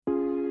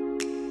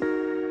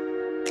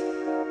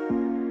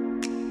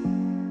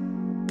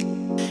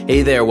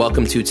Hey there,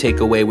 welcome to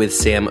Takeaway with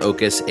Sam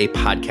Oches, a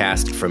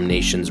podcast from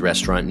Nation's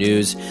Restaurant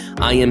News.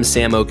 I am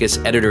Sam Oches,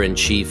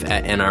 editor-in-chief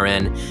at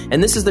NRN,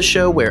 and this is the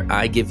show where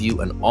I give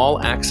you an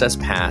all-access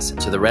pass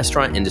to the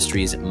restaurant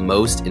industry's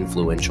most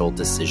influential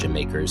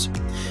decision-makers.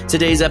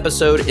 Today's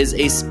episode is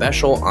a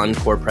special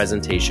encore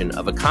presentation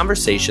of a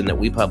conversation that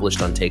we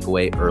published on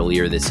Takeaway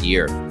earlier this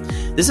year.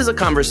 This is a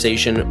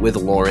conversation with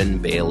Lauren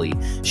Bailey.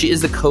 She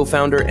is the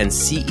co-founder and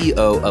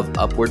CEO of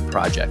Upward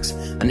Projects,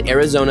 an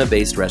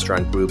Arizona-based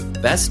restaurant group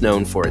best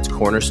known for its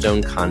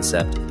cornerstone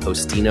concept,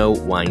 Postino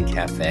Wine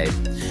Cafe.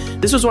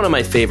 This was one of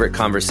my favorite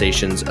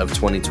conversations of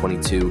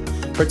 2022,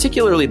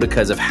 particularly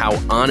because of how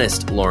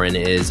honest Lauren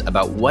is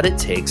about what it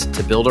takes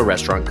to build a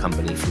restaurant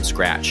company from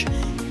scratch,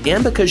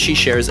 and because she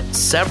shares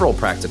several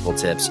practical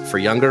tips for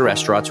younger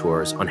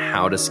restaurateurs on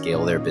how to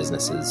scale their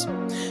businesses.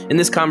 In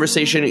this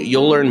conversation,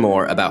 you'll learn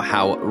more about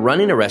how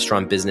running a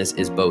restaurant business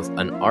is both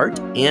an art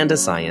and a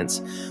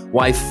science,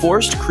 why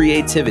forced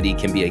creativity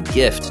can be a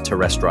gift to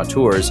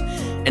restaurateurs,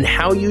 and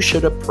how you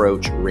should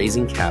approach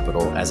raising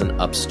capital as an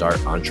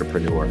upstart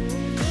entrepreneur.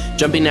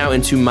 Jumping now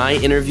into my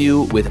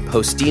interview with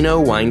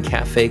Postino Wine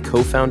Cafe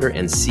co-founder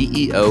and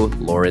CEO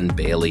Lauren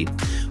Bailey.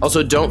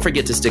 Also, don't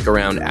forget to stick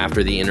around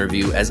after the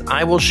interview as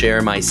I will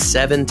share my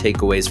 7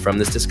 takeaways from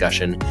this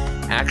discussion,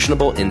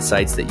 actionable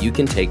insights that you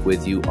can take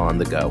with you on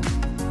the go.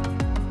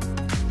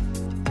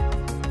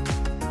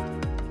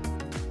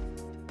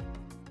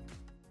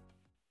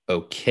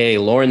 Okay,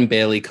 Lauren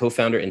Bailey,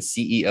 co-founder and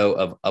CEO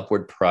of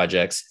Upward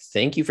Projects.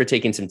 Thank you for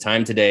taking some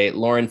time today.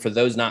 Lauren, for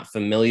those not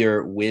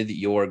familiar with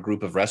your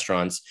group of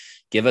restaurants,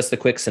 give us the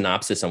quick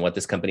synopsis on what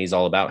this company is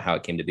all about, how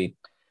it came to be.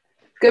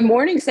 Good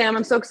morning, Sam.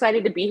 I'm so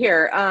excited to be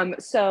here.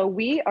 So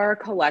we are a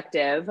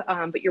collective,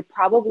 but you're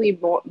probably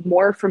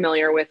more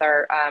familiar with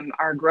our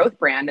growth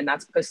brand, and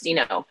that's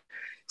Postino.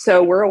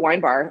 So we're a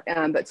wine bar,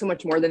 but so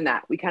much more than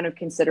that. We kind of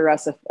consider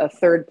us a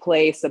third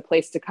place, a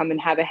place to come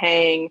and have a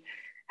hang,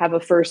 have a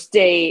first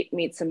date,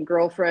 meet some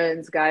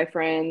girlfriends, guy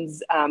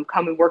friends,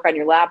 come and work on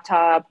your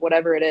laptop,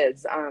 whatever it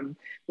is.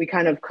 We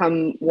kind of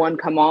come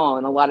all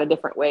in a lot of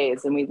different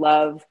ways. And we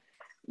love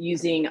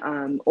using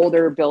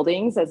older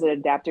buildings as an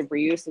adaptive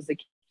reuse, as a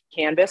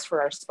canvas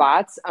for our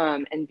spots,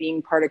 and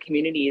being part of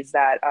communities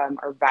that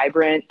are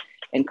vibrant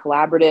and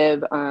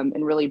collaborative,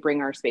 and really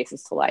bring our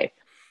spaces to life.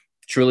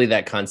 Truly,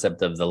 that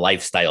concept of the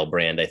lifestyle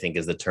brand, I think,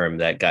 is the term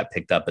that got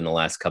picked up in the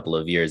last couple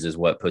of years, is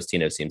what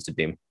Postino seems to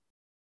be.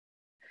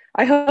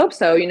 I hope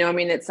so.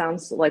 It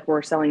sounds like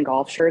we're selling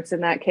golf shirts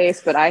in that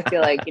case, but I feel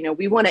like,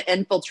 we want to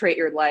infiltrate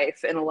your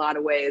life in a lot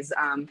of ways,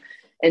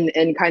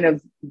 and kind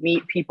of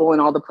meet people in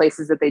all the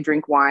places that they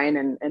drink wine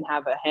and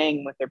have a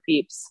hang with their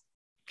peeps.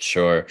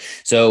 Sure.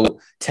 So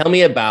tell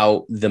me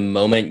about the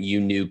moment you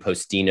knew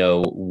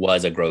Postino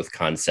was a growth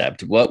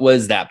concept. What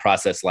was that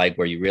process like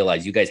where you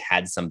realized you guys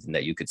had something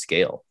that you could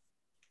scale?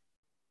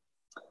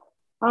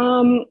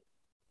 I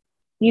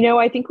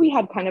think we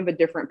had kind of a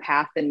different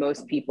path than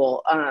most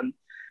people.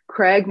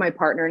 Craig, my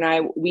partner, and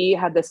I, we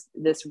had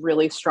this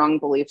really strong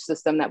belief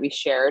system that we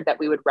shared, that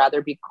we would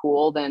rather be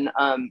cool than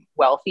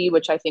wealthy,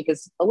 which I think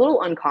is a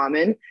little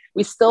uncommon.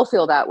 We still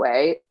feel that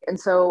way. And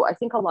so I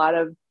think a lot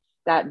of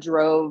that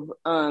drove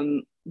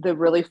the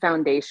really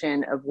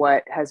foundation of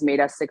what has made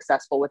us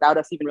successful without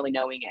us even really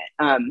knowing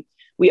it.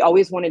 We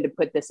always wanted to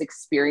put this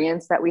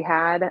experience that we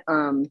had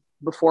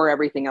before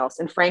everything else.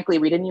 And frankly,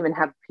 we didn't even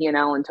have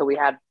P&L until we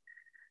had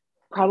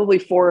probably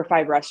 4 or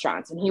 5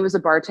 restaurants. And he was a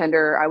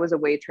bartender, I was a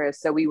waitress.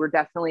 So we were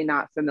definitely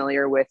not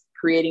familiar with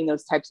creating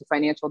those types of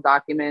financial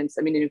documents.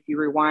 If you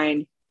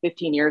rewind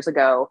 15 years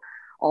ago,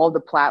 all the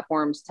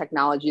platforms,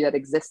 technology that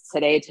exists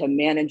today to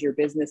manage your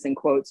business in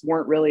quotes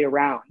weren't really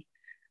around.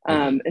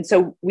 And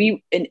so and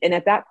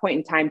at that point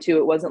in time too,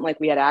 it wasn't like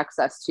we had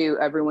access to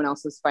everyone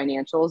else's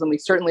financials. And we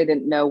certainly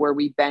didn't know where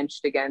we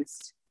benched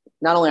against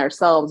not only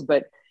ourselves,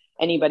 but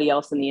anybody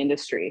else in the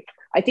industry.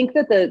 I think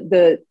that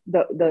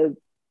the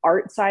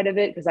art side of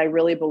it, because I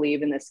really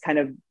believe in this kind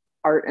of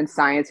art and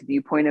science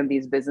viewpoint of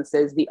these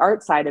businesses, the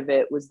art side of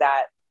it was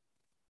that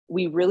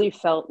we really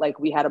felt like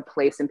we had a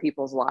place in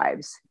people's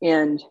lives.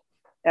 And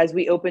as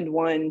we opened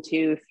 1,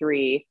 2,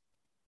 3,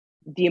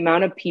 the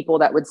amount of people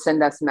that would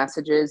send us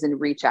messages and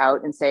reach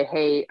out and say,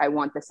 hey, I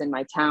want this in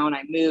my town,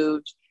 I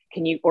moved,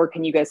 can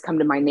you guys come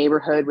to my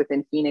neighborhood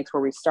within Phoenix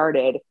where we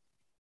started?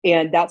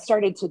 And that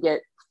started to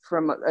get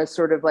from a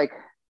sort of like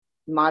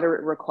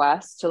moderate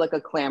request to like a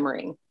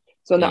clamoring.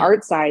 So on the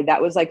art side, that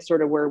was like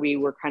sort of where we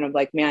were kind of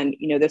like, man,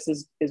 this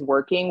is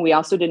working. We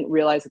also didn't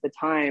realize at the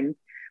time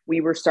we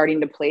were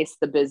starting to place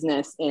the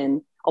business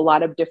in a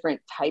lot of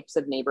different types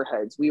of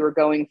neighborhoods. We were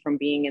going from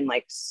being in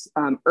like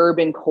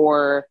urban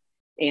core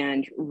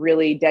and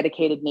really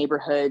dedicated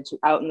neighborhood to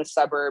out in the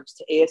suburbs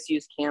to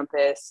ASU's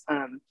campus,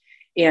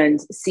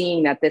 and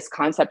seeing that this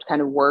concept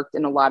kind of worked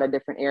in a lot of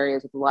different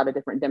areas with a lot of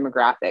different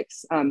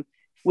demographics.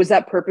 Was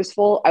that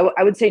purposeful?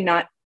 I would say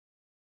not.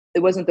 It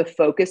wasn't the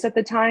focus at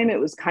the time. It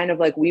was kind of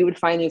like we would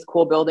find these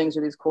cool buildings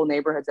or these cool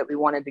neighborhoods that we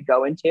wanted to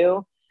go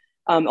into,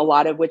 a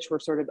lot of which were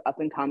sort of up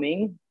and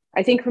coming.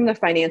 I think from the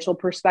financial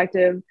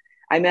perspective,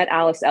 I met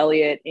Alice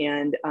Elliott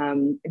and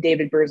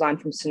David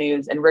Berzon from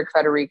Snooze and Rick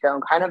Federico,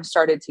 and kind of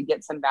started to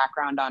get some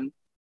background on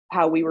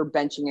how we were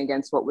benching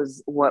against what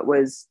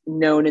was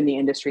known in the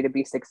industry to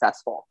be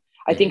successful.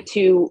 I think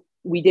too,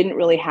 we didn't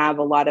really have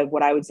a lot of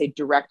what I would say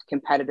direct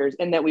competitors,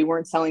 in that we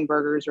weren't selling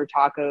burgers or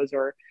tacos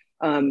or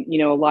a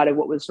lot of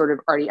what was sort of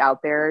already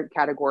out there,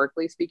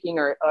 categorically speaking,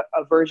 or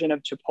a version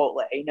of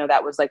Chipotle.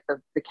 That was like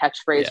the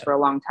catchphrase for a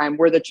long time.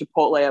 We're the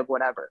Chipotle of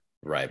whatever.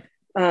 Right.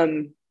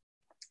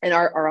 And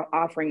our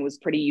offering was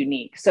pretty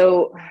unique.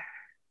 So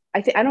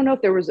I don't know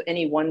if there was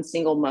any one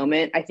single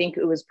moment. I think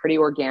it was pretty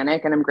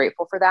organic, and I'm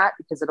grateful for that,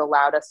 because it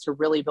allowed us to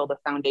really build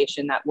a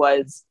foundation that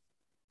was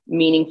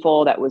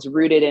meaningful, that was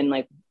rooted in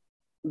like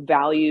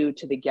value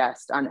to the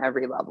guest on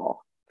every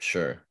level.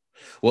 Sure.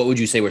 What would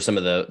you say were some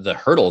of the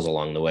hurdles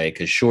along the way?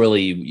 Because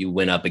surely you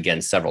went up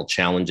against several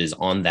challenges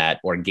on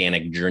that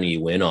organic journey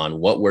you went on.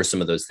 What were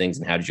some of those things,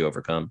 and how did you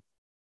overcome?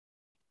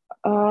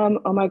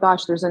 Oh my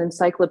gosh, there's an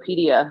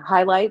encyclopedia.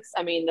 Highlights.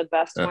 I mean, the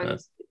best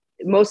ones,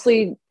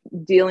 mostly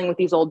dealing with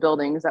these old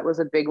buildings. That was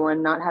a big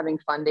one. Not having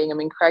funding. I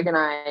mean, Craig and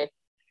I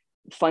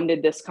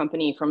funded this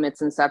company from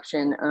its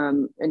inception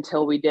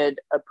until we did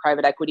a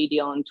private equity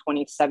deal in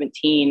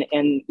 2017.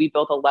 And we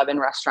built 11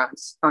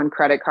 restaurants on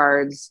credit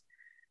cards,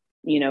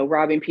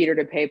 robbing Peter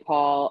to pay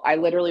Paul. I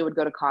literally would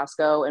go to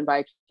Costco and buy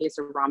a case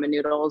of ramen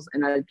noodles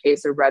and a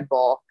case of Red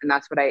Bull. And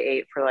that's what I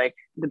ate for like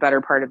the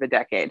better part of a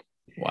decade.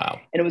 Wow.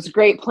 And it was a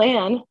great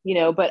plan,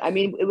 but I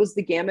mean, it was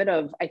the gamut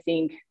of, I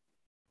think,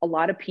 a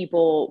lot of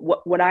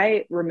people, what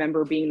I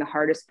remember being the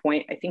hardest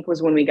point, I think,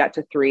 was when we got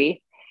to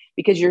 3,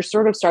 because you're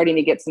sort of starting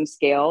to get some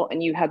scale,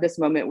 and you have this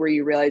moment where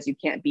you realize you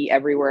can't be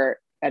everywhere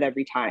at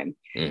every time.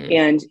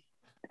 And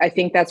I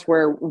think that's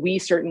where we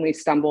certainly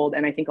stumbled.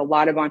 And I think a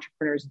lot of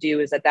entrepreneurs do,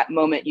 is at that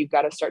moment, you've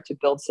got to start to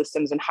build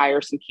systems and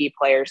hire some key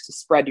players to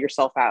spread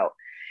yourself out.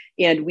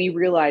 And we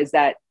realized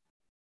that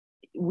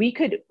we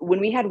could, when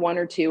we had 1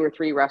 or 2 or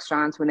 3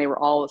 restaurants, when they were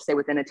all, say,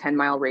 within a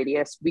 10-mile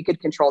radius, we could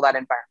control that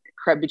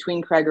environment.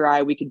 Between Craig or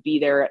I, we could be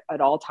there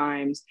at all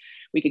times.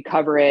 We could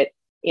cover it.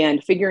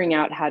 And figuring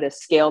out how to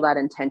scale that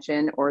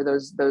intention, or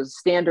those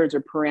standards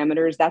or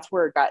parameters, that's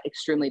where it got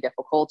extremely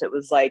difficult. It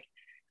was like,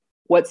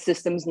 what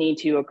systems need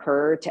to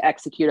occur to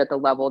execute at the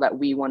level that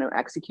we want to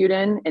execute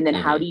in? And then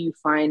how do you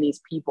find these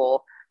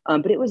people?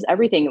 But it was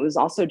everything. It was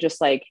also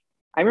just like,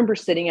 I remember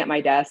sitting at my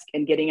desk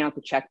and getting out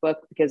the checkbook,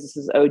 because this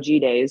is OG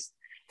days,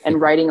 and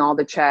writing all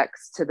the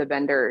checks to the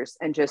vendors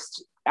and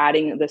just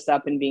adding this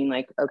up and being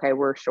like, okay,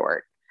 we're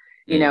short,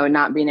 and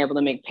not being able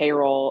to make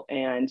payroll.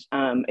 And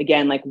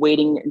again, like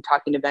waiting and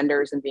talking to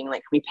vendors and being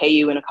like, can we pay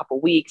you in a couple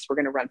of weeks? We're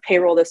going to run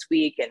payroll this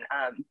week. And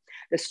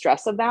the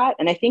stress of that.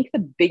 And I think the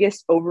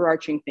biggest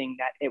overarching thing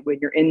that when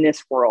you're in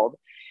this world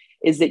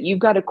is that you've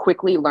got to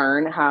quickly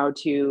learn how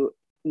to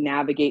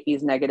navigate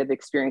these negative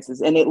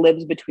experiences. And it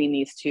lives between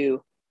these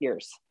 2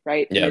 years,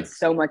 right? Yeah. And it's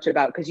so much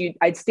about, because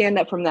I'd stand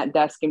up from that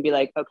desk and be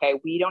like, okay,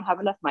 we don't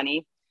have enough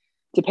money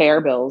to pay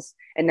our bills.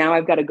 And now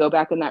I've got to go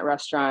back in that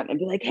restaurant and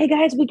be like, hey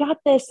guys, we got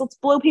this. Let's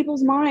blow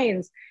people's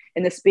minds.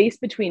 And the space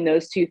between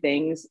those 2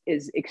 things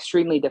is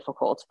extremely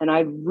difficult. And I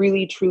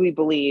really, truly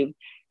believe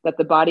that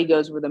the body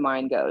goes where the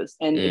mind goes.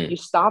 And if you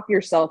stop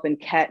yourself and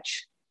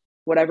catch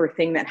whatever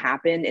thing that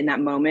happened in that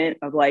moment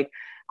of like,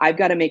 I've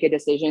got to make a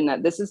decision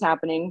that this is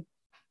happening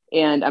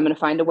and I'm going to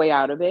find a way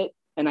out of it.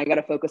 And I got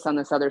to focus on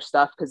this other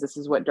stuff because this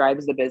is what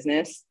drives the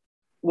business,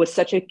 was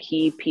such a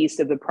key piece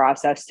of the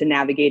process to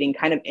navigating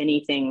kind of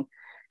anything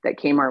that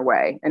came our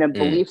way, and a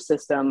belief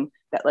system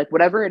that like,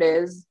 whatever it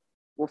is,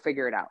 we'll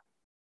figure it out.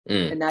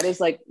 And that is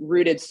like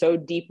rooted so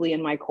deeply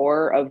in my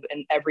core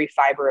in every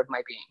fiber of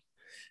my being.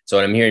 So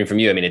what I'm hearing from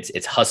you, I mean,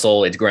 it's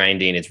hustle, it's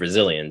grinding, it's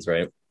resilience,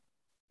 right?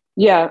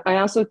 Yeah. I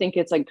also think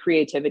it's like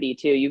creativity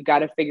too. You've got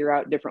to figure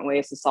out different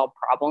ways to solve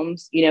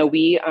problems.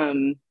 We,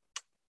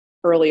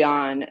 early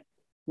on,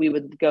 we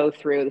would go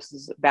through, this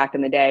is back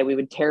in the day, we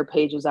would tear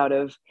pages out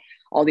of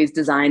all these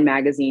design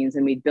magazines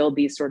and we'd build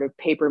these sort of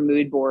paper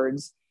mood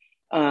boards.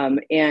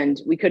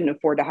 And we couldn't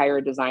afford to hire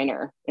a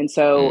designer. And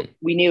so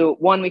we knew,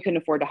 1, we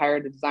couldn't afford to hire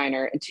a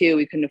designer, and 2,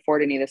 we couldn't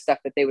afford any of the stuff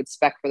that they would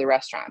spec for the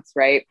restaurants.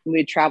 Right. And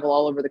we'd travel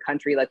all over the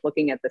country, like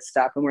looking at this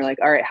stuff. And we're like,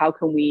 all right, how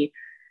can we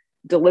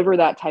deliver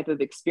that type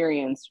of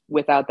experience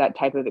without that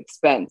type of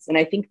expense? And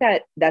I think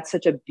that that's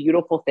such a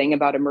beautiful thing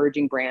about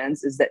emerging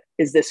brands,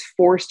 is this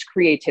forced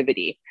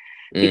creativity.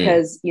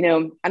 Because,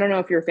 I don't know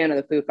if you're a fan of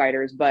the Foo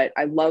Fighters, but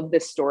I love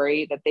this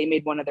story that they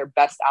made one of their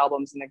best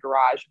albums in the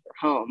garage of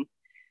their home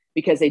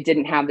because they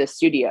didn't have this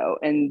studio.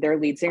 And their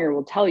lead singer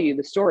will tell you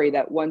the story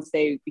that once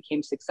they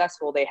became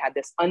successful, they had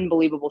this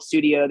unbelievable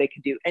studio. They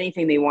could do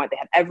anything they want. They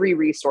had every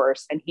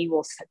resource. And he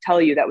will tell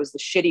you that was the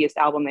shittiest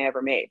album they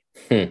ever made.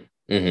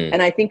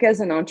 And I think as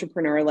an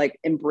entrepreneur, like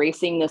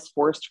embracing this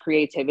forced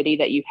creativity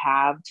that you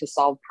have to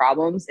solve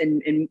problems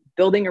and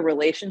building a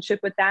relationship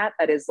with that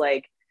is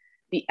like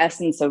the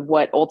essence of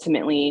what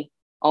ultimately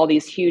all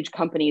these huge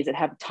companies that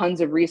have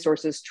tons of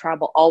resources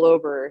travel all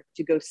over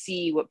to go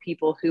see what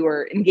people who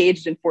are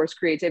engaged in forced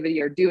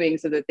creativity are doing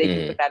so that they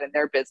can put that in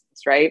their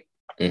business. Right.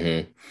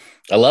 Mm-hmm.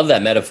 I love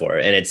that metaphor.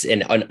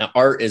 And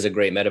art is a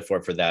great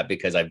metaphor for that,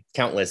 because I've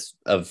countless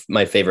of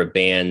my favorite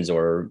bands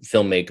or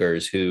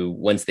filmmakers who,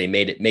 once they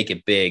make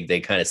it big, they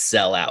kind of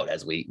sell out,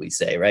 as we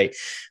say, right?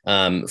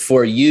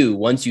 For you,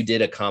 once you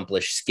did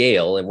accomplish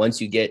scale and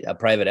once you get a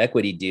private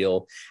equity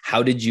deal,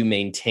 how did you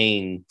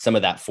maintain some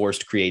of that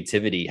forced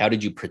creativity? How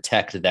did you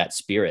protect that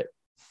spirit?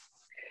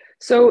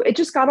 So it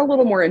just got a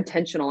little more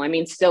intentional. I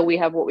mean, still we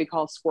have what we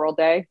call squirrel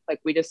day. Like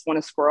we just want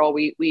to squirrel.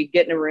 We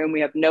get in a room,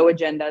 we have no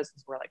agendas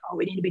because we're like, oh,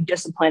 we need to be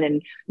disciplined,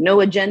 and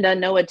no agenda,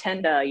 no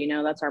attenda.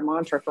 That's our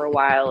mantra for a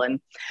while. And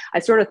I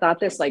sort of thought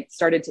this, like,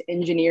 started to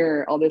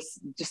engineer all this,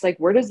 just like,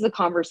 where does the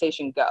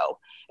conversation go?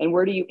 And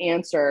where do you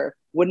answer?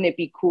 Wouldn't it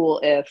be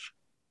cool if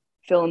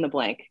fill in the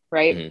blank,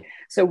 right? Mm-hmm.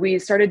 So we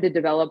started to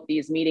develop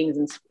these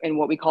meetings and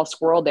what we call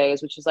squirrel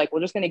days, which is like,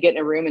 we're just going to get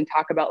in a room and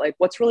talk about, like,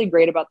 what's really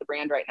great about the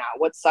brand right now,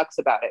 what sucks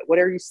about it, what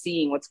are you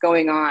seeing, what's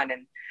going on.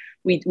 And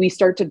we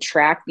start to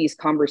track these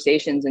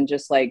conversations and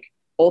just like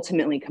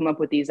ultimately come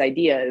up with these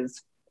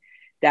ideas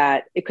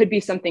that it could be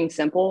something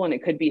simple and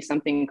it could be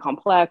something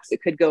complex.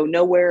 It could go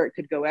nowhere, it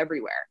could go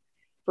everywhere.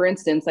 For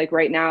instance, like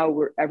right now,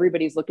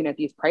 everybody's looking at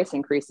these price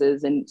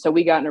increases. And so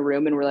we got in a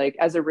room and we're like,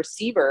 as a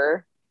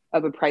receiver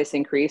of a price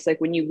increase,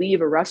 like when you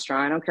leave a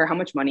restaurant, I don't care how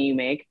much money you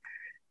make,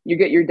 you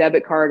get your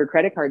debit card or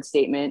credit card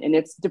statement and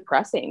it's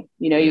depressing.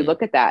 You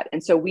look at that.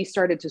 And so we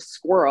started to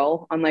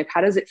squirrel on, like, how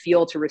does it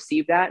feel to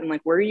receive that? And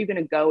like, where are you going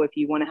to go if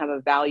you want to have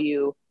a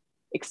value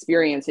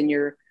experience and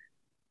your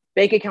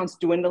bank account's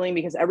dwindling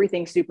because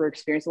everything's super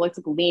expensive? So let's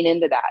lean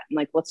into that. And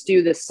like, let's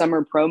do this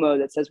summer promo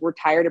that says we're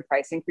tired of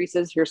price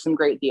increases. Here's some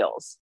great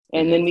deals.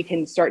 And then we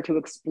can start to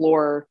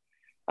explore,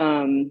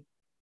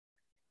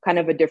 kind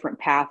of a different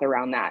path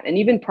around that. And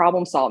even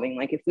problem solving,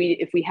 like if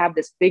we have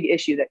this big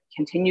issue that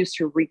continues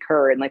to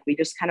recur and like we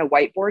just kind of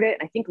whiteboard it.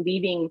 I think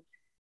leaving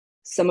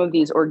some of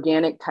these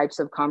organic types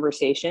of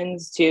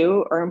conversations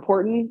too are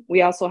important.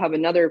 We also have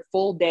another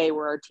full day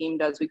where our team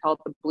does, we call it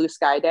the blue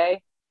sky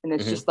day. And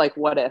it's just like,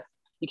 what if?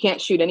 You can't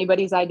shoot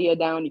anybody's idea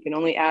down. You can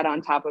only add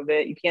on top of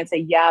it. You can't say,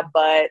 yeah,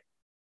 but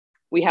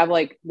we have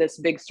like this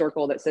big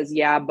circle that says,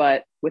 yeah,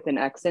 but with an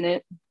X in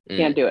it.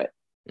 Can't do it.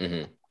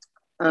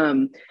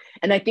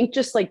 And I think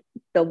just like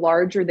the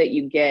larger that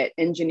you get,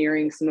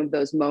 engineering some of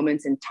those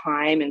moments in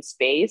time and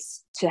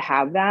space to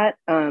have that,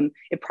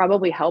 it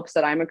probably helps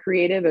that I'm a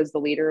creative as the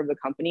leader of the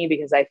company,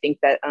 because I think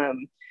that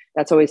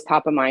that's always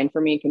top of mind for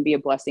me. It can be a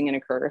blessing and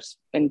a curse.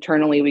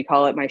 Internally, we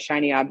call it my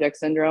shiny object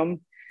syndrome.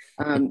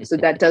 So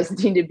that does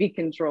need to be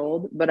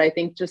controlled, but I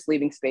think just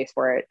leaving space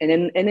for it.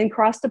 And then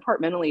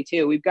cross-departmentally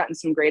too, we've gotten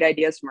some great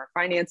ideas from our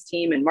finance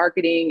team and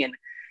marketing, and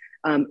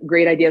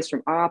great ideas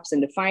from ops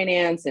into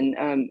finance.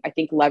 And I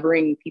think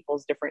leveraging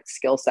people's different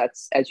skill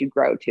sets as you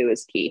grow too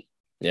is key.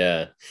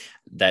 Yeah.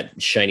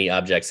 That shiny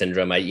object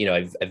syndrome.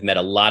 I've met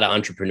a lot of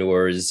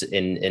entrepreneurs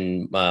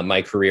in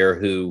my career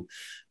who,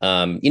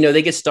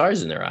 they get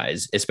stars in their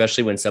eyes,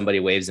 especially when somebody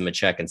waves them a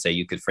check and say,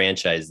 you could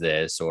franchise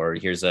this, or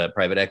here's a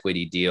private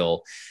equity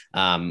deal.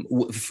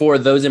 For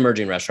those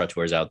emerging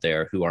restaurateurs out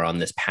there who are on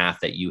this path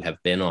that you have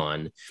been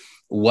on,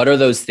 what are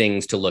those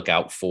things to look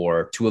out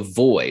for, to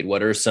avoid?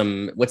 What's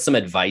some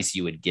advice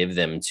you would give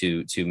them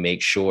to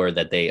make sure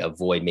that they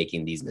avoid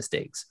making these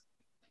mistakes?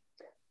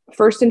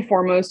 First and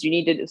foremost, you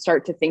need to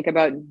start to think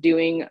about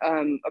doing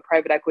a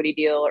private equity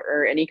deal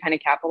or any kind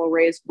of capital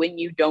raise when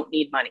you don't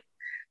need money.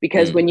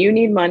 Because when you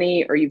need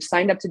money or you've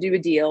signed up to do a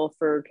deal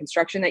for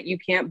construction that you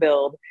can't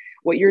build,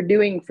 what you're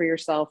doing for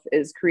yourself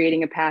is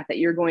creating a path that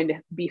you're going to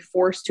be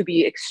forced to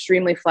be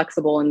extremely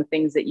flexible in the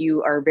things that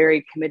you are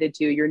very committed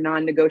to. Your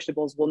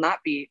non-negotiables will not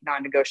be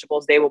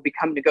non-negotiables. They will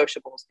become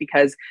negotiables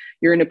because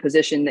you're in a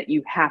position that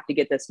you have to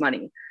get this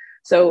money.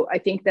 So I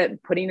think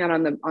that putting that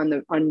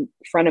on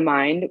front of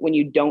mind when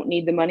you don't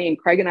need the money, and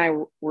Craig and I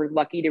were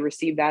lucky to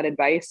receive that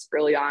advice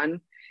early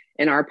on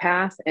in our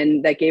path.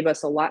 And that gave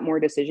us a lot more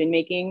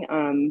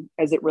decision-making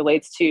as it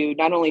relates to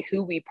not only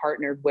who we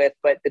partnered with,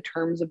 but the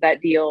terms of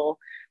that deal,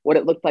 what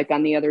it looked like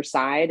on the other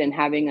side, and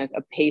having a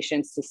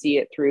patience to see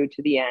it through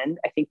to the end.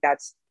 I think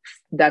that's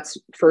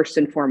first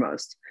and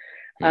foremost.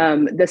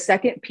 The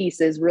second piece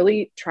is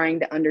really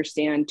trying to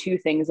understand two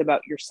things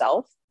about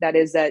yourself. That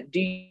is that,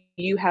 do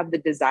you have the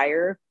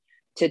desire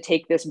to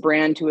take this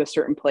brand to a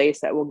certain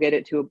place that will get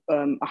it to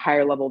a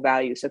higher level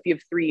value? So if you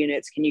have 3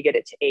 units, can you get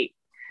it to 8?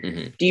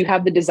 Do you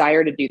have the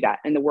desire to do that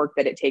and the work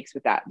that it takes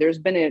with that? There's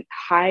been a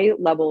high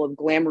level of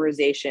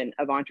glamorization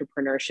of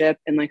entrepreneurship.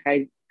 And like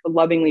I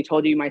lovingly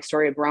told you my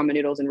story of ramen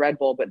noodles and Red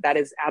Bull, but that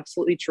is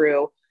absolutely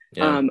true.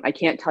 Yeah. I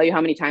can't tell you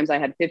how many times I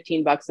had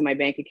 $15 in my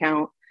bank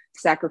account,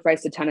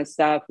 sacrificed a ton of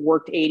stuff,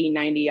 worked 80,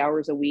 90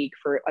 hours a week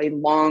for a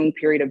long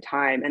period of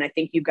time. And I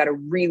think you've got to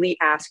really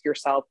ask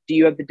yourself, do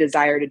you have the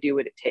desire to do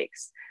what it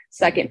takes?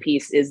 Second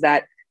piece is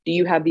that, do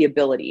you have the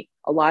ability?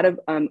 A lot of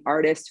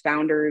artists,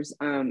 founders,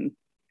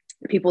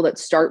 people that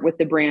start with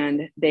the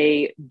brand,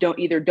 they don't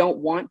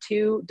want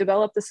to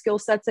develop the skill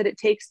sets that it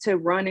takes to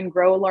run and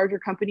grow a larger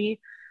company,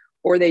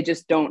 or they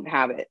just don't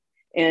have it.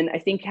 And I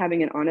think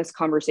having an honest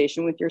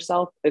conversation with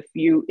yourself, if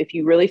you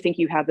really think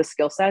you have the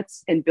skill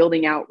sets, and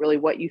building out really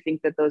what you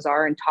think that those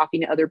are, and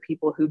talking to other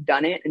people who've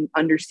done it and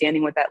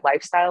understanding what that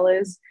lifestyle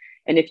is.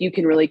 And if you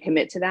can really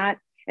commit to that,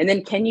 and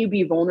then can you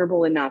be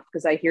vulnerable enough?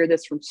 Because I hear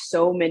this from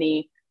so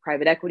many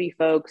private equity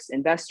folks,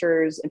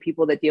 investors, and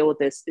people that deal with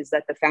this, is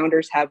that the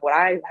founders have what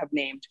I have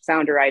named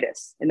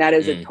founderitis. And that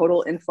is a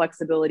total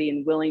inflexibility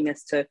and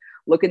willingness to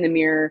look in the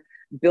mirror,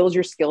 build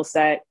your skill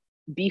set,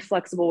 be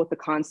flexible with the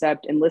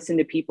concept, and listen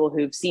to people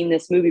who've seen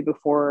this movie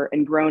before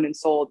and grown and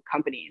sold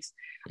companies.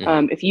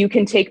 If you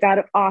can take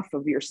that off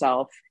of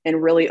yourself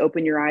and really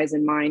open your eyes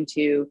and mind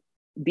to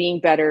being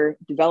better,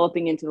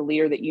 developing into the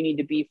leader that you need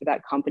to be for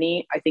that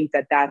company, I think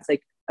that that's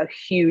like a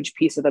huge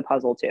piece of the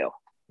puzzle too.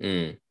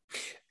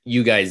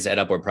 You guys at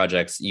Upward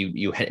Projects,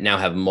 you now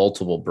have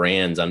multiple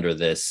brands under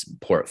this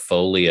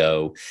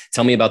portfolio.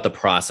 Tell me about the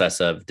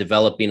process of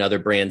developing other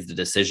brands, the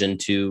decision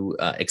to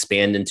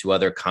expand into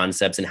other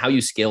concepts, and how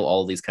you scale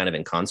all of these kind of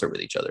in concert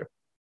with each other.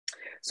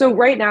 So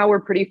right now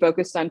we're pretty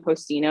focused on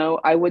Postino.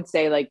 I would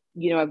say, like,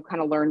 I've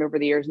kind of learned over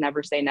the years,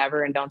 never say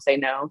never and don't say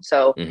no.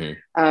 So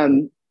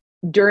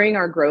during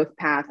our growth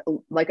path,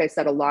 like I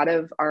said, a lot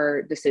of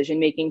our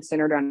decision-making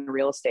centered on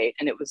real estate,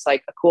 and it was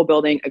like a cool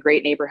building, a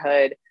great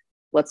neighborhood.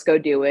 Let's go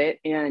do it.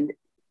 And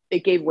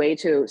it gave way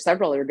to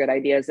several other good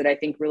ideas that I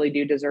think really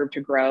do deserve to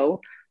grow.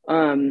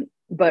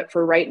 But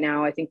for right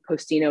now, I think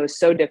Postino is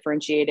so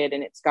differentiated,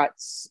 and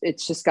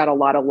it's just got a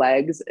lot of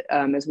legs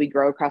as we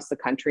grow across the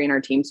country, and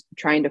our team's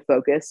trying to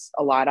focus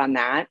a lot on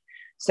that.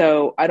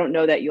 So I don't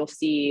know that you'll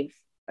see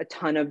a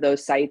ton of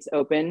those sites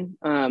open.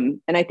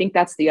 And I think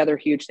that's the other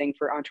huge thing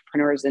for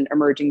entrepreneurs and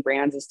emerging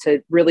brands, is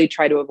to really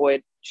try to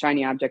avoid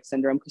shiny object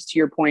syndrome. Because to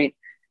your point,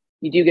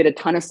 you do get a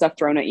ton of stuff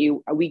thrown at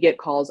you. We get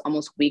calls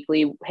almost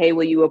weekly. Hey,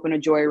 will you open a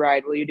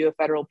Joyride? Will you do a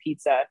Federal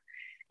Pizza?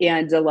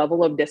 And the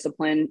level of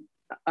discipline,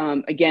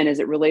 again, as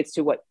it relates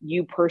to what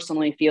you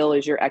personally feel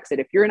is your exit.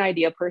 If you're an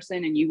idea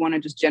person and you want to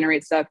just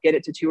generate stuff, get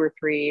it to 2 or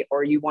 3,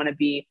 or you want to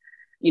be,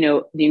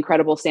 the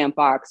incredible Sam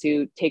Fox,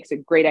 who takes a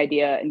great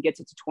idea and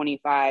gets it to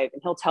 25,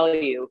 and he'll tell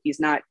you he's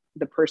not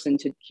the person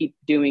to keep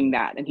doing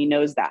that. And he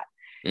knows that.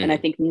 And I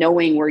think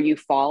knowing where you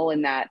fall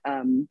in that,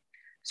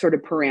 sort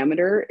of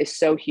parameter is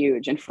so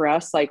huge. And for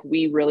us, like,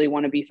 we really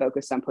want to be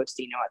focused on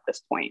Postino at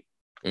this point.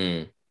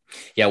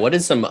 Yeah. What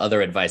is some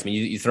other advice? I mean,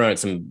 you throw out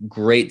some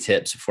great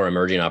tips for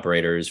emerging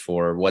operators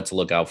for what to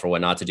look out for,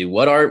 what not to do.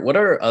 What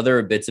are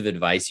other bits of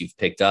advice you've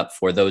picked up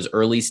for those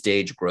early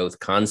stage growth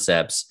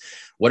concepts?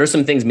 What are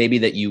some things maybe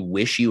that you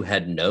wish you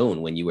had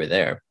known when you were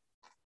there?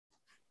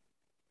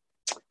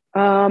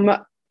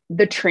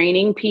 The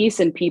training piece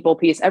and people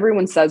piece.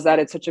 Everyone says that,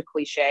 it's such a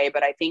cliche,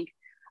 but I think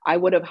I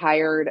would have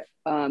hired,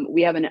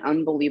 we have an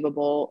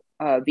unbelievable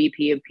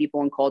VP of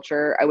people and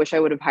culture. I wish I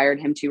would have hired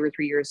him 2 or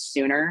 3 years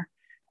sooner,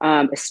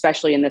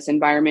 especially in this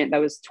environment.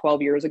 That was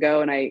 12 years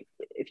ago. And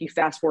if you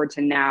fast forward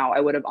to now, I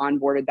would have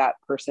onboarded that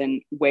person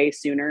way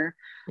sooner.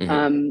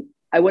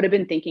 I would have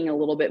been thinking a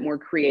little bit more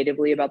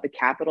creatively about the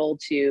capital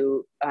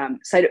to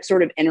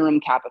sort of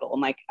interim capital.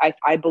 And like,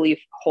 I believe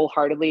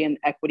wholeheartedly in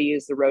equity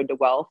is the road to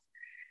wealth.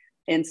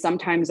 And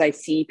sometimes I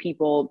see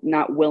people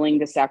not willing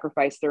to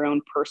sacrifice their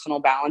own personal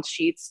balance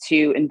sheets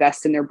to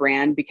invest in their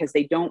brand, because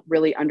they don't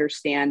really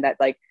understand that,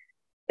 like,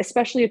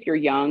 especially if you're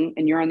young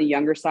and you're on the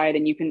younger side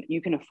and you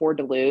can afford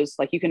to lose,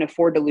 like, you can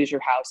afford to lose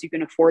your house. You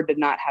can afford to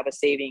not have a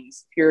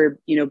savings if you're,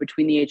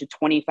 between the age of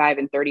 25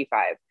 and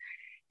 35,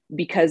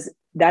 because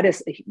that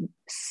is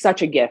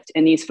such a gift.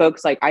 And these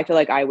folks, like, I feel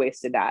like I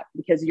wasted that,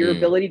 because your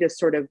ability to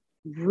sort of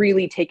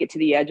really take it to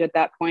the edge at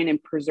that point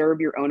and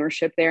preserve your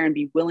ownership there and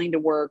be willing to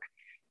work,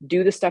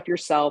 do the stuff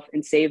yourself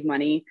and save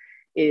money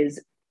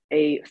is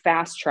a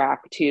fast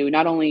track to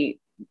not only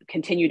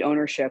continued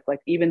ownership.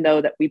 Like, even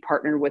though that we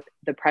partnered with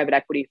the private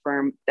equity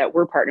firm that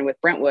we're partnered with,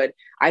 Brentwood,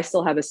 I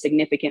still have a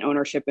significant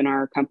ownership in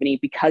our company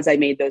because I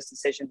made those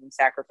decisions and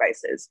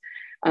sacrifices.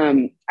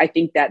 I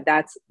think that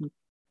that's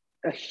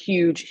a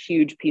huge,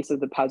 huge piece of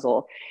the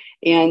puzzle.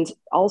 And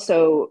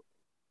also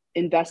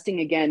investing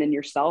again in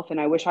yourself.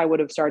 And I wish I would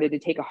have started to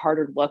take a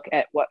harder look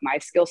at what my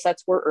skill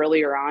sets were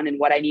earlier on and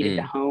what I needed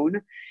to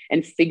hone,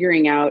 and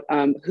figuring out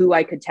who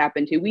I could tap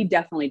into. We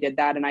definitely did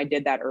that. And I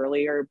did that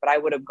earlier, but I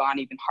would have gone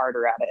even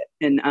harder at it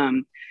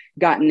and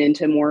gotten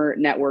into more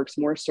networks,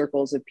 more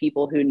circles of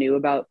people who knew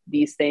about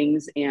these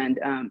things. And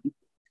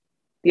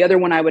the other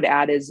one I would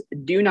add is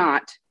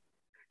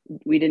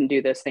we didn't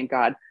do this, thank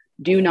God,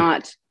 do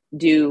not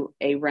do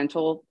a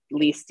rental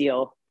lease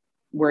deal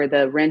where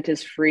the rent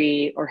is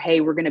free, or,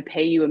 hey, we're going to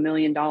pay you $1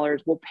 million.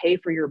 We'll pay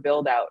for your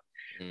build out.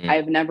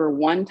 I've never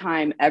one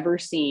time ever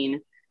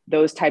seen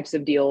those types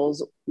of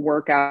deals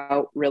work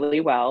out really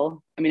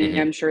well. I mean,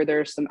 I'm sure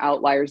there's some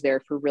outliers there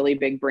for really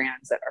big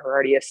brands that are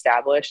already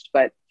established,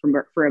 but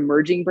for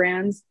emerging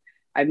brands,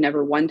 I've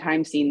never one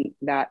time seen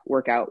that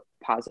work out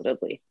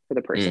positively for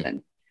the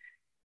person.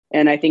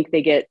 And I think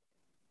they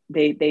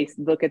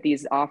look at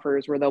these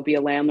offers where there'll be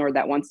a landlord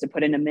that wants to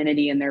put an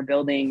amenity in their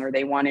building, or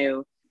they want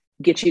to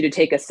get you to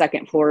take a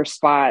second floor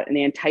spot, and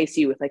they entice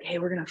you with, like, hey,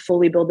 we're going to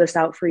fully build this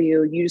out for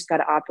you. You just got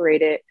to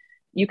operate it.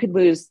 you could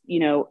lose,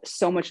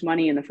 so much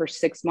money in the first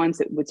 6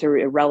 months. It's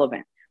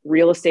irrelevant.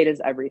 Real estate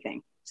is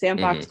everything. Sam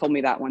Fox told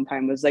me that one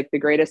time, was like the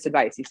greatest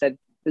advice. He said,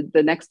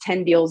 the next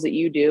 10 deals that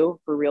you do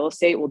for real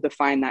estate will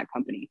define that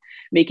company,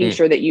 making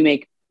sure that you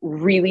make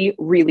really,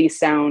 really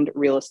sound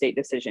real estate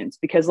decisions.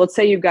 Because let's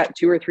say you've got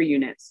 2 or 3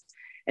 units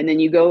and then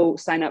you go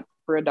sign up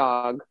for a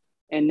dog,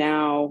 and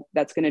now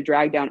that's going to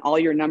drag down all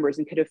your numbers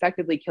and could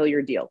effectively kill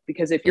your deal.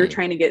 Because if you're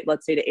trying to get,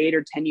 let's say, to 8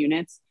 or 10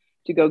 units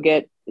to go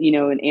get,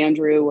 an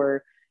Andrew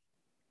or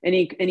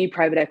any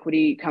private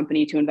equity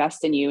company to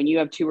invest in you, and you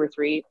have 2 or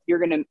 3, you're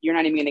not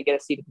even going to get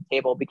a seat at the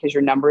table because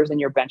your numbers and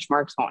your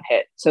benchmarks won't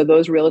hit. So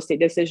those real estate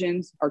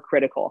decisions are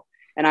critical.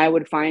 And I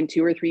would find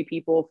 2 or 3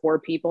 people, 4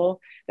 people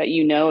that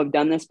have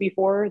done this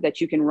before, that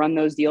you can run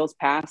those deals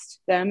past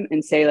them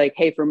and say like,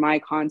 hey, for my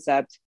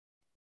concept,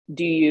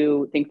 do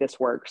you think this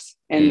works?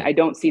 And I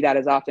don't see that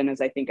as often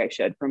as I think I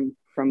should from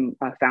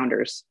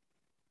founders.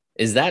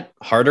 Is that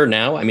harder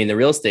now? I mean, the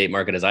real estate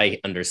market, as I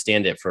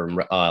understand it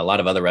from a lot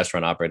of other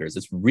restaurant operators,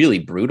 it's really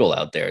brutal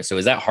out there. So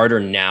is that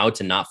harder now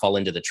to not fall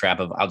into the trap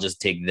of, I'll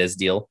just take this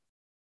deal?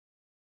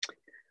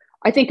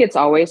 I think it's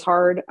always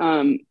hard.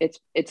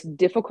 It's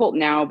difficult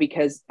now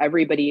because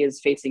everybody is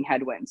facing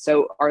headwinds.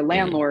 So our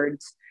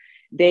landlords,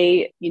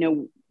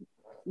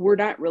 we're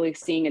not really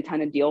seeing a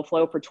ton of deal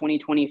flow for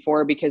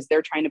 2024 because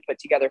they're trying to put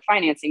together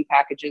financing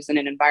packages in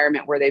an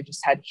environment where they've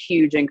just had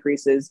huge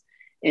increases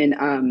in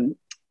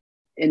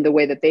the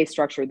way that they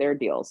structure their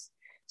deals.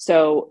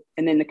 So,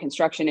 and then the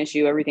construction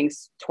issue,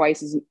 everything's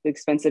twice as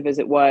expensive as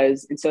it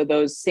was. And so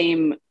those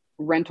same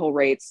rental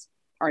rates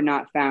are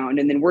not found.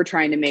 And then we're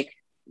trying to make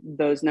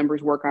those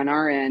numbers work on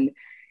our end.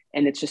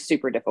 And it's just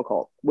super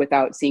difficult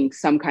without seeing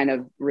some kind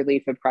of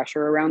relief of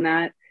pressure around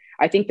that.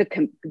 I think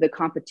the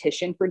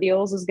competition for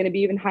deals is going to be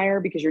even higher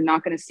because you're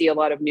not going to see a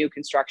lot of new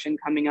construction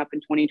coming up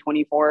in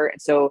 2024.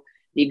 And so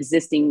the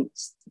existing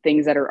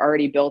things that are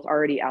already built,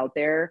 already out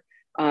there,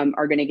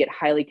 are going to get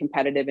highly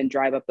competitive and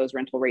drive up those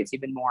rental rates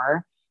even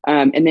more.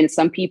 And then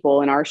some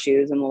people in our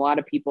shoes, and a lot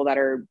of people that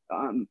are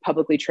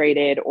publicly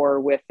traded or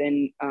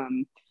within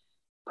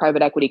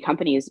private equity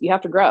companies, you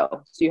have to grow.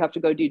 So you have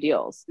to go do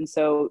deals. And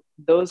so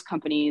those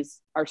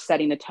companies are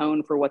setting the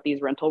tone for what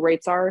these rental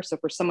rates are. So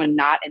for someone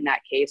not in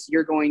that case,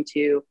 you're going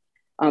to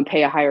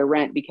pay a higher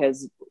rent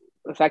because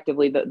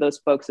effectively those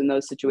folks in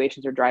those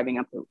situations are driving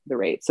up the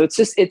rate. So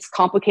it's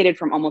complicated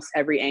from almost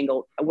every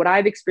angle. What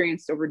I've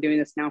experienced over doing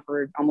this now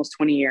for almost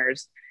 20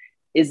 years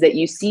is that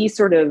you see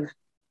sort of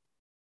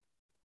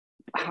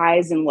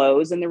highs and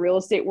lows in the real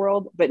estate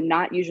world, but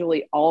not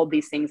usually all of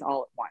these things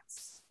all at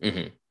once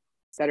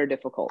that are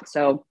difficult.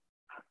 So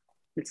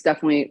it's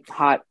definitely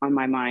hot on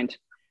my mind.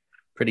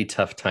 Pretty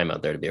tough time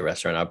out there to be a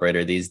restaurant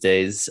operator these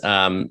days.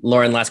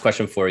 Lauren, last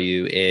question for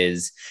you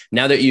is,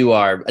 now that you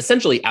are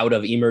essentially out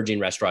of emerging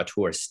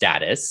restaurateur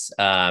status.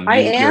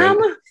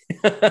 Yeah,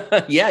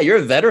 you're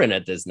a veteran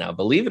at this now,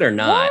 believe it or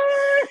not. What?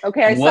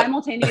 Okay, I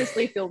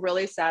simultaneously feel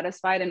really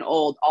satisfied and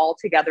old all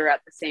together at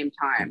the same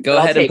time. Go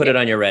ahead and put it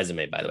on your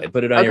resume, by the way.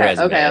 Put it on your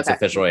resume. That's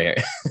official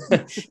right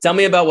here. Tell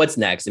me about what's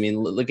next. I mean,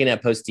 looking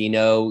at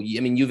Postino,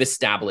 you've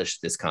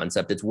established this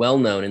concept. It's well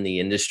known in the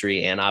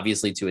industry and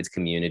obviously to its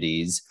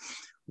communities.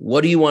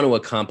 What do you want to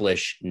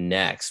accomplish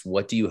next?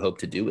 What do you hope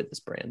to do with this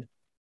brand?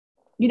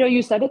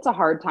 You said it's a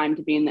hard time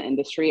to be in the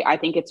industry. I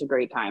think it's a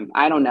great time.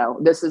 I don't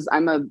know.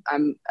 I'm a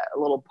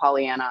little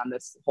Pollyanna on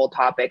this whole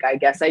topic. I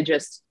guess I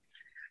just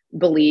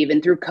believe,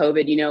 and through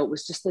COVID, it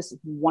was just this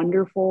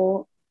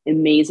wonderful,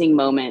 amazing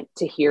moment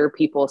to hear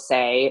people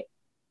say,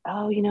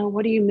 oh,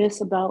 what do you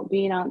miss about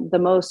being on the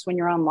most when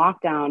you're on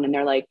lockdown? And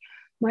they're like,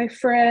 my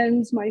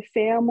friends, my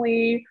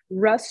family,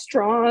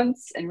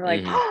 restaurants. And we're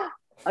like,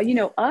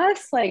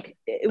 us, like,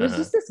 it was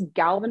just this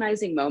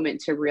galvanizing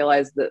moment to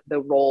realize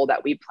the role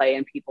that we play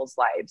in people's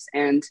lives.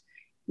 And,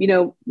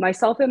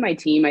 myself and my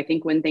team, I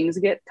think when things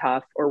get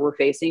tough or we're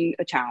facing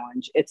a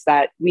challenge, it's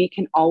that we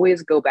can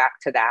always go back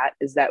to that,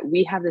 is that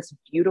we have this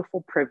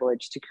beautiful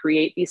privilege to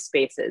create these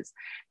spaces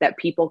that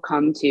people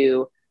come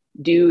to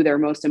do their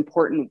most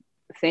important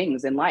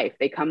things in life.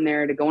 They come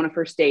there to go on a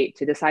first date,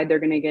 to decide they're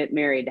going to get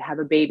married, to have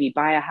a baby,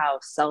 buy a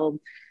house, sell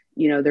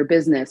their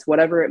business,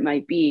 whatever it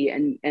might be.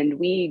 And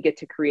we get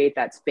to create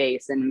that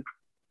space. And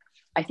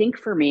I think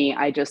for me,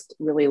 I just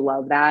really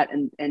love that.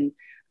 And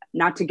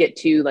not to get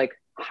too like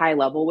high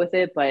level with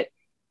it, but,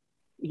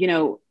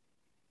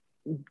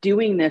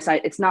 doing this,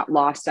 it's not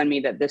lost on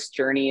me that this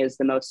journey is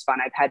the most fun.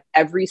 I've had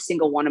every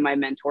single one of my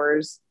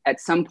mentors at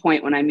some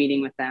point when I'm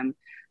meeting with them,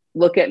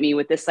 look at me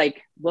with this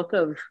like look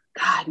of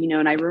God,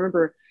 and I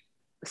remember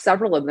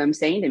several of them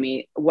saying to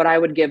me what I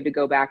would give to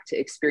go back to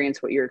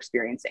experience what you're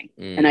experiencing.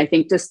 And I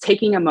think just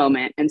taking a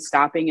moment and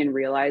stopping and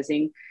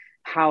realizing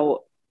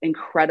how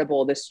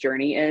incredible this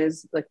journey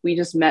is. Like, we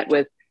just met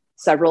with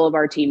several of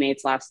our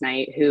teammates last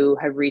night who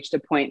have reached a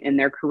point in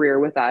their career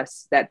with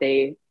us that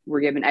they were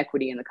given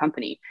equity in the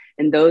company.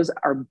 And those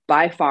are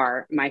by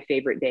far my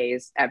favorite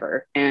days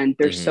ever. And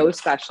they're so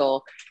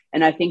special.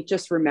 And I think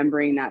just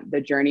remembering that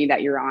the journey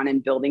that you're on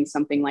and building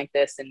something like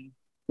this, and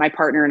my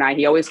partner and I,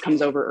 he always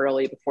comes over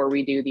early before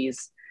we do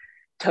these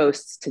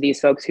toasts to these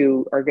folks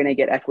who are going to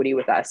get equity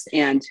with us.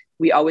 And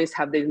we always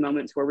have these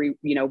moments where we,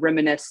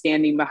 reminisce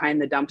standing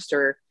behind the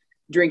dumpster,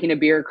 drinking a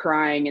beer,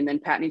 crying, and then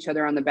patting each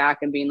other on the back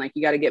and being like,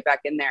 you got to get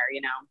back in there,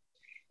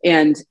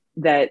 and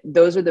that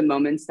those are the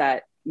moments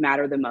that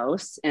matter the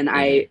most. And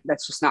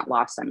that's just not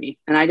lost on me.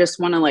 And I just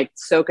want to like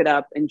soak it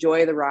up,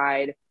 enjoy the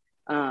ride,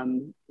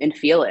 and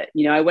feel it.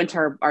 I went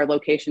to our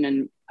location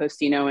in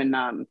Postino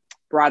and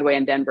Broadway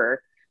in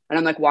Denver, and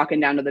I'm like walking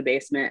down to the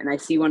basement and I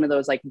see one of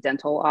those like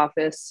dental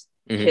office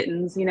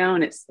kittens,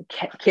 and it's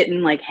a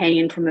kitten like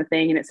hanging from the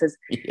thing and it says,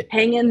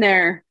 hang in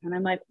there. And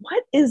I'm like,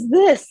 what is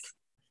this?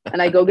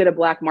 And I go get a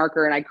black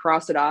marker and I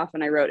cross it off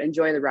and I wrote,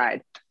 enjoy the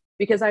ride,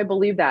 because I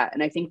believe that.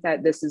 And I think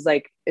that this is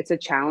like, it's a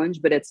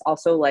challenge, but it's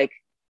also like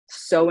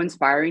so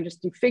inspiring.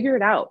 Just to figure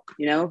it out.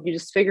 You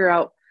just figure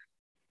out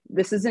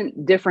this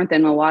isn't different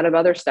than a lot of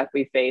other stuff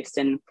we faced.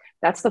 And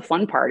that's the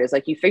fun part, is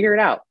like, you figure it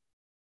out.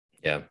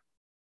 Yeah.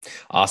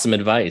 Awesome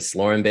advice.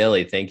 Lauren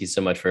Bailey, thank you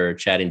so much for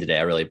chatting today.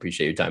 I really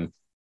appreciate your time.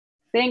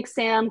 Thanks,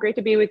 Sam. Great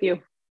to be with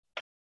you.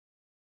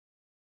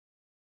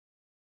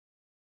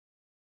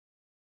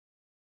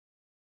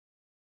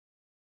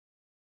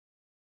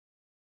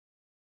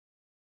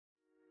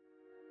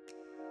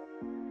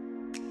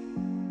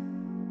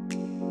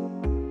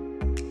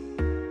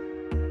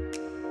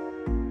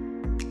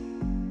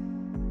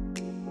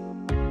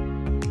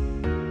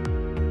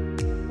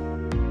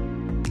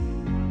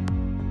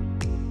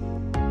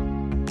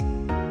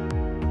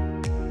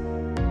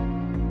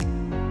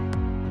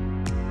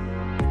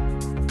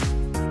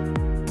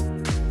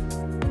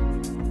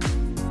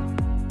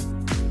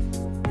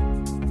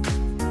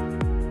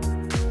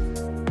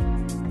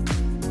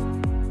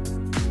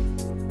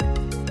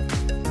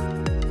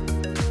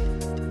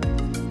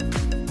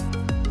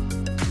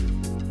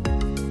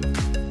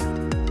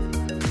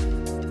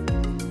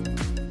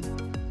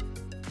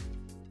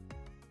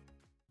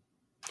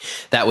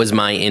 That was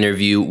my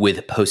interview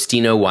with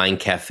Postino Wine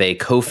Cafe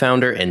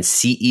co-founder and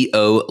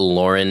CEO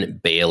Lauren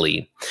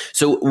Bailey.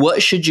 So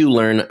what should you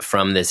learn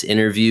from this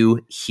interview?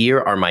 Here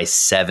are my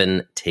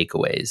 7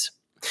 takeaways.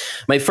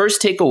 My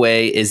first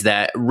takeaway is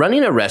that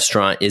running a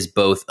restaurant is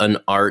both an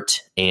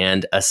art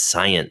and a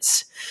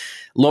science.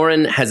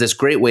 Lauren has this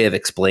great way of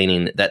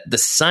explaining that the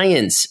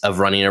science of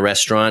running a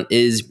restaurant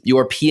is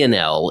your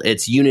P&L,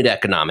 it's unit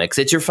economics,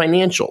 it's your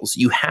financials.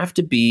 You have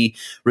to be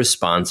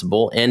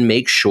responsible and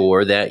make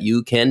sure that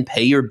you can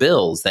pay your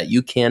bills, that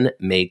you can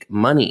make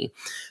money.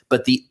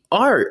 But the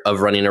art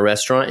of running a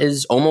restaurant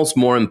is almost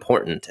more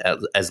important.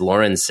 As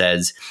Lauren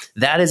says,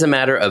 that is a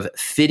matter of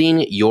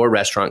fitting your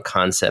restaurant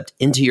concept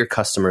into your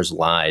customers'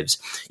 lives.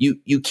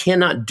 You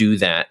cannot do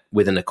that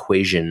with an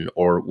equation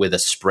or with a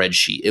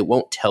spreadsheet. It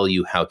won't tell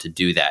you how to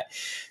do that.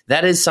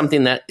 That is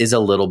something that is a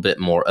little bit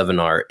more of an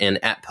art.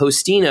 And at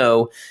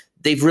Postino,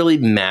 they've really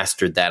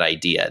mastered that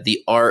idea,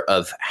 the art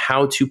of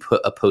how to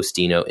put a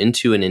Postino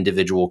into an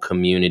individual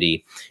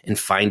community and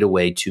find a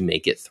way to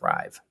make it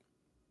thrive.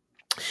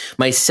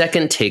 My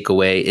second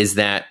takeaway is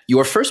that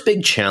your first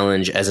big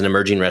challenge as an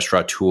emerging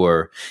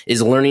restaurateur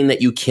is learning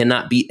that you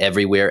cannot be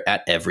everywhere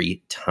at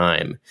every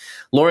time.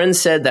 Lauren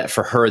said that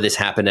for her, this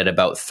happened at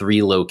about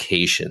 3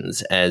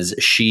 locations. As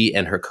she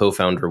and her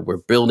co-founder were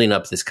building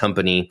up this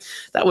company,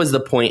 that was the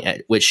point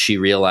at which she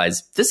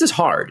realized this is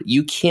hard.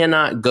 You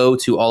cannot go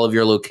to all of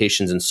your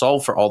locations and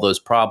solve for all those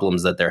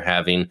problems that they're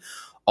having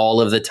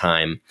all of the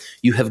time.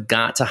 You have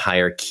got to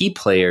hire key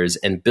players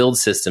and build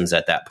systems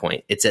at that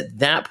point. It's at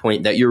that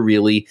point that you're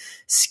really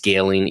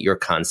scaling your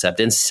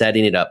concept and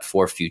setting it up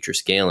for future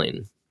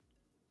scaling.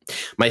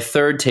 My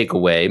third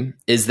takeaway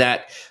is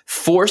that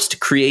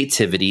forced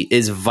creativity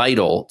is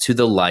vital to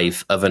the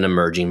life of an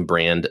emerging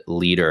brand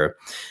leader.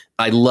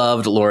 I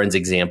loved Lauren's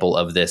example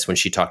of this when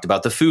she talked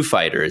about the Foo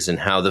Fighters and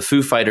how the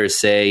Foo Fighters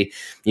say,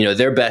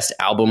 their best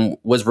album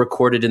was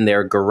recorded in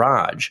their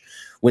garage.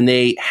 When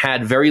they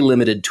had very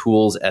limited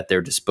tools at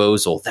their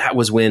disposal, that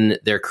was when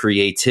their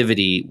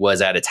creativity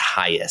was at its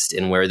highest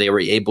and where they were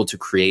able to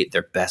create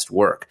their best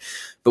work.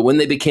 But when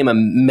they became a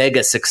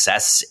mega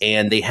success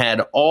and they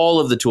had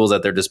all of the tools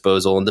at their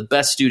disposal and the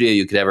best studio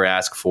you could ever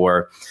ask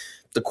for,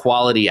 the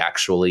quality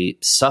actually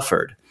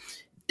suffered.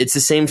 It's the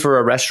same for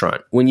a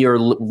restaurant. When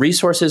your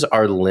resources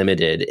are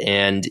limited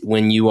and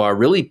when you are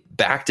really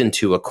backed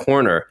into a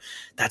corner,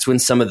 that's when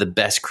some of the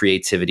best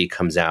creativity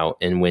comes out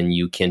and when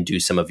you can do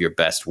some of your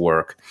best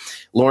work.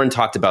 Lauren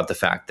talked about the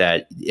fact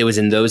that it was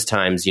in those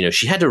times,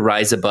 she had to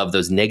rise above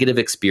those negative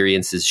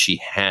experiences she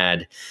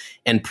had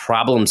and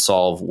problem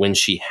solve when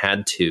she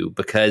had to,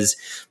 because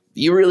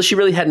she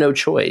really had no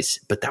choice.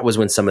 But that was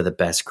when some of the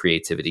best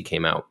creativity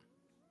came out.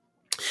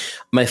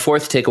 My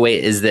fourth takeaway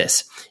is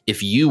this.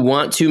 If you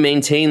want to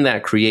maintain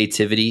that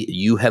creativity,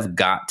 you have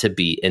got to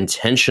be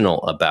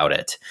intentional about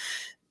it.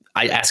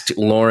 I asked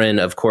Lauren,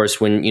 of course,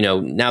 when,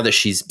 now that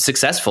she's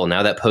successful,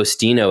 now that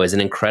Postino is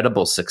an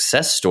incredible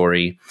success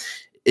story,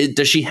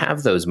 does she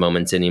have those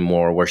moments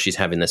anymore where she's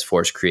having this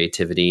forced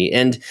creativity?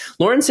 And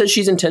Lauren says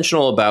she's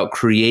intentional about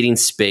creating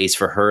space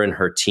for her and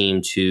her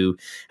team to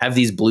have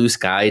these blue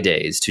sky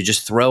days, to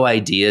just throw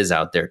ideas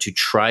out there, to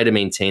try to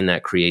maintain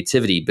that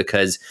creativity,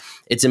 because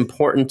it's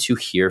important to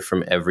hear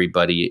from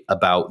everybody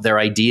about their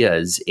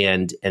ideas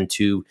and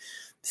to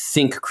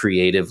think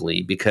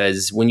creatively,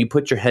 because when you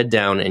put your head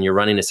down and you're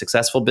running a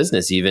successful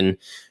business, even,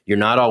 you're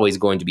not always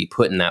going to be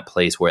put in that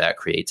place where that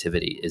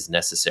creativity is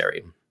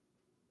necessary.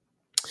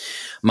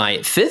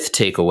 My fifth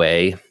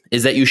takeaway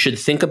is that you should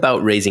think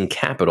about raising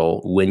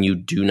capital when you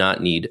do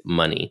not need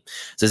money.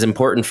 This is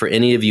important for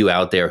any of you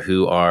out there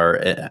who are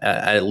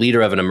a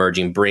leader of an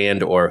emerging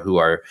brand or who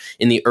are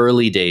in the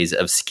early days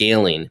of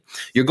scaling.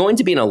 You're going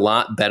to be in a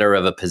lot better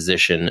of a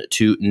position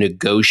to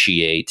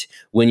negotiate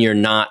when you're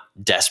not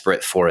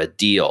desperate for a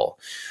deal.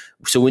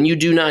 So when you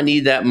do not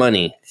need that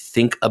money,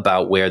 think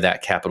about where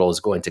that capital is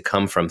going to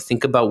come from.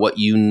 Think about what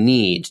you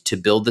need to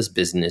build this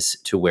business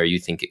to where you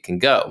think it can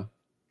go.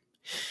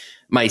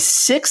 My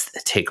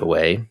sixth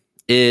takeaway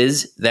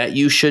is that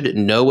you should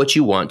know what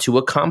you want to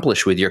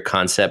accomplish with your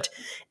concept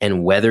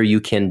and whether you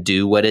can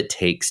do what it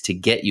takes to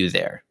get you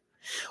there.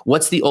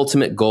 What's the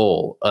ultimate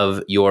goal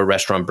of your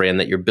restaurant brand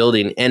that you're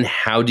building, and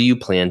how do you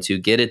plan to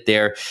get it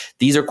there?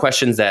 These are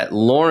questions that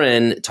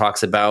Lauren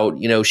talks about.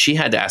 She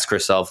had to ask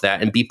herself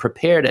that and be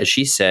prepared, as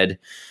she said,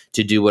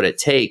 to do what it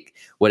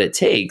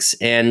takes.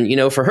 And,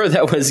 for her,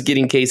 that was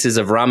getting cases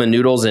of ramen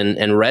noodles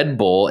and Red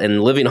Bull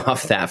and living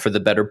off that for the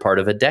better part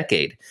of a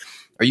decade.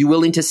 Are you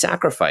willing to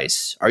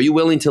sacrifice? Are you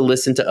willing to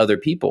listen to other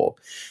people?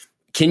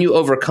 Can you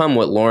overcome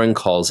what Lauren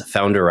calls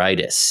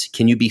founderitis?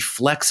 Can you be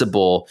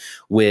flexible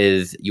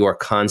with your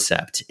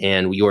concept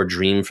and your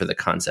dream for the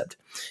concept?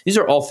 These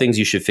are all things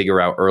you should figure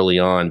out early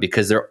on,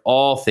 because they're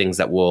all things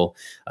that will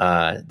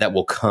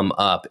come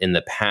up in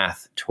the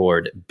path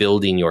toward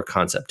building your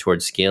concept,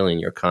 toward scaling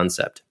your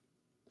concept.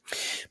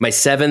 My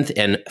seventh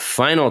and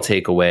final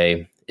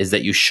takeaway is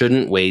that you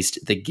shouldn't waste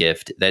the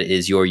gift that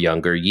is your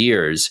younger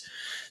years.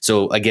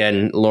 So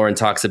again, Lauren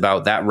talks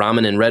about that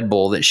ramen and Red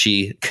Bull that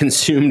she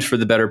consumed for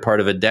the better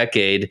part of a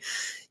decade.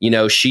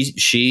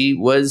 She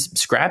was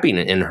scrapping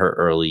in her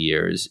early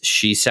years.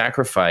 She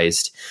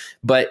sacrificed,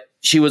 but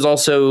she was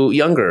also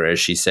younger, as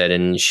she said,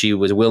 and she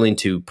was willing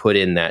to put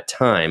in that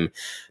time.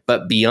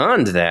 But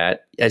beyond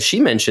that, as she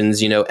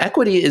mentions,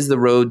 equity is the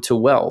road to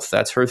wealth.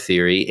 That's her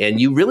theory. And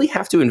you really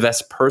have to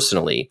invest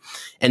personally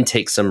and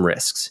take some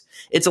risks.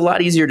 It's a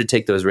lot easier to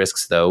take those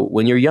risks, though,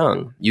 when you're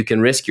young. You can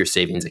risk your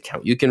savings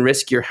account. You can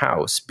risk your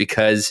house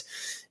because,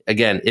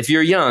 again, if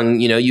you're young,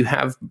 you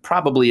have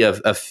probably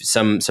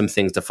some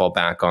things to fall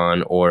back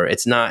on, or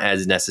it's not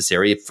as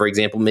necessary. If, for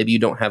example, maybe you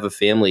don't have a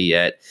family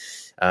yet,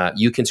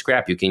 you can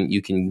scrap. You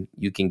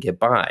can get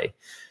by.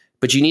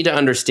 But you need to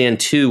understand,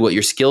 too, what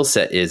your skill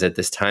set is at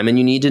this time, and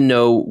you need to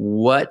know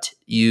who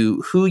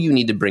you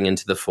need to bring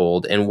into the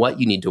fold and what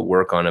you need to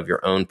work on of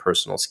your own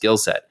personal skill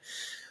set.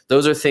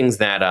 Those are things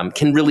that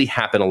can really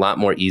happen a lot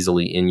more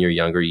easily in your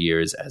younger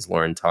years, as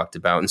Lauren talked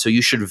about. And so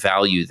you should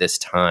value this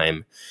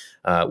time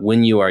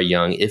when you are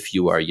young, if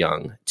you are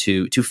young,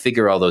 to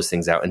figure all those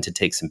things out and to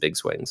take some big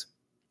swings.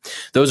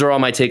 Those are all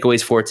my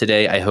takeaways for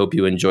today. I hope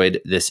you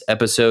enjoyed this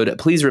episode.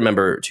 Please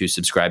remember to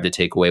subscribe to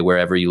Takeaway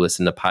wherever you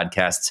listen to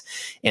podcasts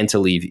and to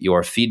leave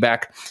your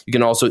feedback. You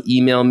can also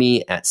email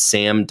me at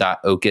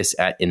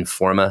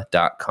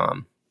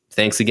sam.oches@informa.com.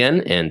 Thanks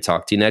again, and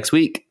talk to you next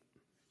week.